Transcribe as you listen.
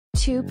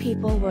2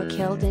 people were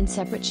killed in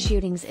separate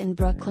shootings in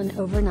Brooklyn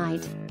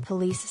overnight,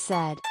 police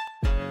said.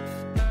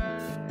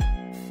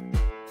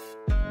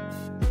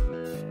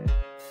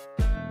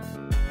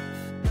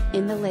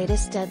 In the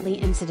latest deadly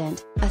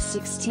incident, a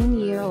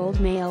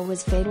 16-year-old male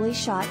was fatally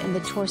shot in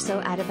the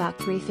torso at about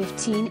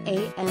 3:15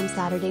 a.m.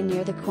 Saturday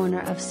near the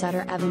corner of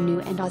Sutter Avenue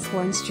and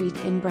Osborn Street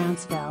in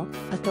Brownsville,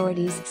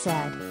 authorities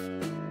said.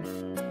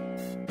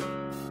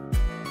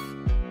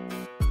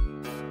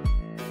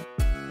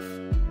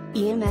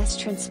 EMS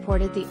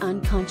transported the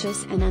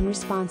unconscious and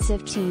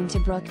unresponsive teen to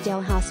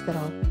Brookdale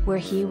Hospital, where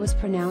he was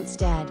pronounced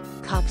dead,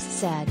 cops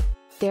said.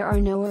 There are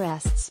no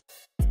arrests.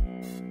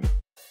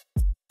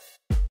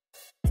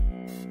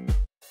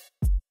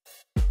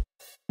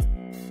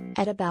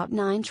 At about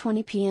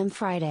 9:20 p.m.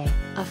 Friday,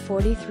 a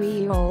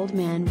 43-year-old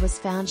man was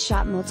found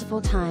shot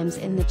multiple times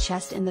in the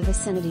chest in the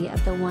vicinity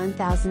of the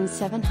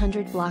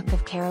 1700 block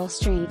of Carroll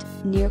Street,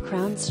 near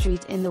Crown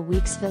Street in the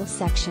Weeksville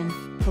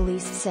section,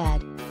 police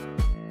said.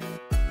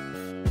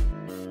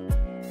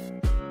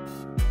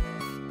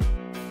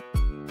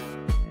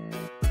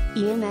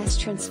 EMS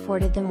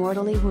transported the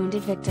mortally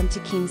wounded victim to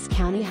Kings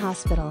County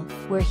Hospital,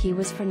 where he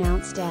was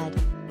pronounced dead.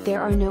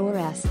 There are no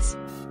arrests.